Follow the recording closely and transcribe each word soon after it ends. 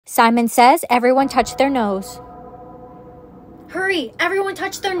Simon says everyone touch their nose. Hurry, everyone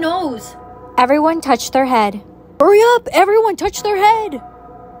touch their nose. Everyone touch their head. Hurry up, everyone touch their head.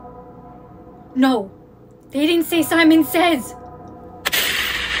 No, they didn't say Simon says.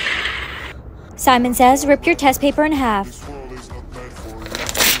 Simon says rip your test paper in half.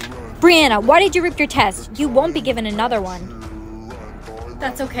 Brianna, why did you rip your test? You won't be given another one.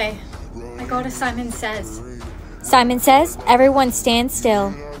 That's okay. I got a Simon says. Simon says everyone stand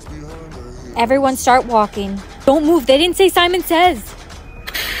still. Everyone start walking. Don't move, they didn't say Simon says.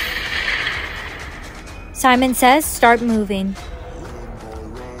 Simon says start moving.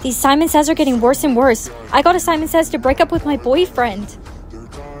 These Simon says are getting worse and worse. I got a Simon says to break up with my boyfriend.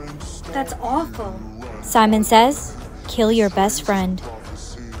 That's awful. Simon says kill your best friend.